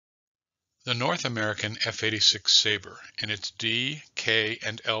The North American F-86 Sabre, in its D, K,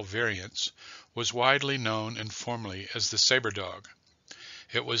 and L variants, was widely known informally as the Sabre Dog.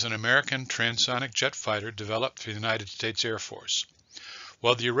 It was an American transonic jet fighter developed for the United States Air Force.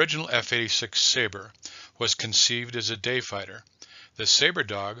 While the original F-86 Sabre was conceived as a day fighter, the Sabre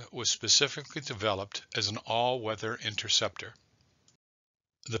Dog was specifically developed as an all-weather interceptor.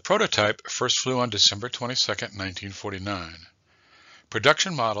 The prototype first flew on December 22, 1949.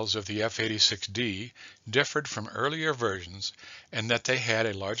 Production models of the F-86D differed from earlier versions in that they had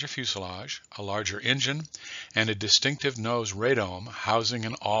a larger fuselage, a larger engine, and a distinctive nose radome housing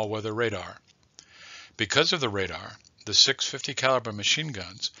an all-weather radar. Because of the radar, the 650 caliber machine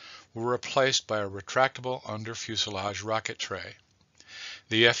guns were replaced by a retractable under-fuselage rocket tray.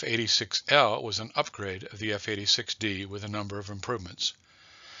 The F-86L was an upgrade of the F-86D with a number of improvements.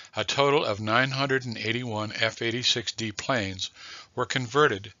 A total of 981 F-86D planes were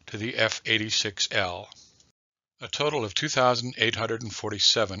converted to the F-86L. A total of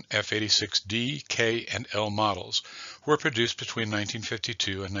 2,847 F-86D, K, and L models were produced between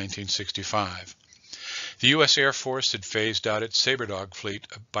 1952 and 1965. The U.S. Air Force had phased out its Sabre Dog fleet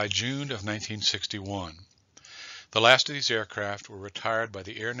by June of 1961. The last of these aircraft were retired by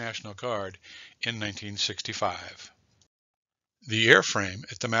the Air National Guard in 1965. The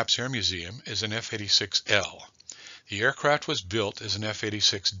airframe at the Maps Air Museum is an F-86L. The aircraft was built as an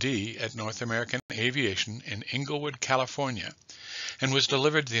F-86D at North American Aviation in Inglewood, California, and was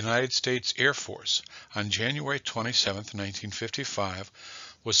delivered to the United States Air Force on January 27, 1955,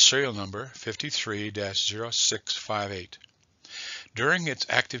 with serial number 53-0658. During its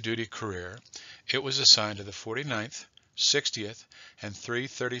active duty career, it was assigned to the 49th, 60th, and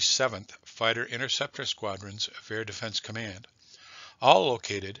 337th Fighter Interceptor Squadrons of Air Defense Command, all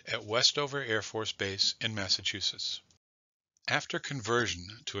located at Westover Air Force Base in Massachusetts. After conversion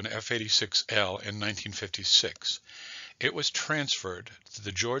to an F-86L in 1956, it was transferred to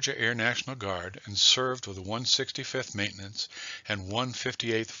the Georgia Air National Guard and served with the 165th Maintenance and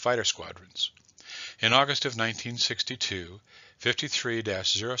 158th Fighter Squadrons. In August of 1962,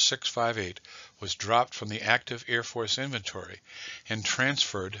 53-0658 was dropped from the active Air Force inventory and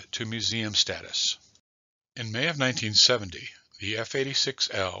transferred to museum status. In May of 1970, the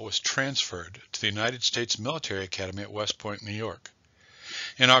F-86L was transferred to the United States Military Academy at West Point, New York.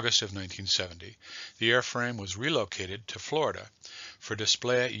 In August of 1970, the airframe was relocated to Florida for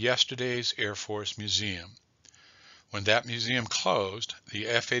display at yesterday's Air Force Museum. When that museum closed, the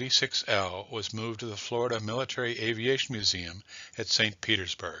F-86L was moved to the Florida Military Aviation Museum at St.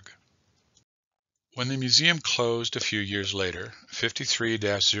 Petersburg. When the museum closed a few years later,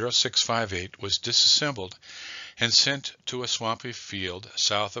 53-0658 was disassembled and sent to a swampy field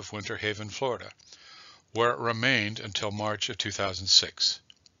south of Winter Haven, Florida, where it remained until March of 2006.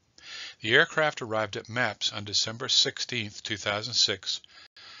 The aircraft arrived at MAPS on December 16, 2006,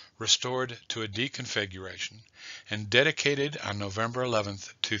 restored to a D configuration, and dedicated on November 11,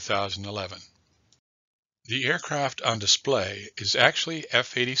 2011. The aircraft on display is actually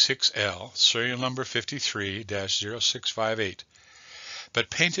F-86L, serial number 53-0658, but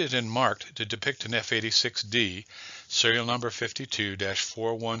painted and marked to depict an F-86D, serial number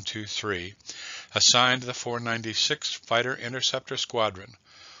 52-4123, assigned to the 496th Fighter Interceptor Squadron,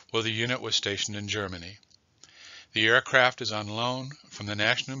 where the unit was stationed in Germany. The aircraft is on loan from the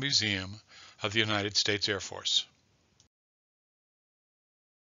National Museum of the United States Air Force.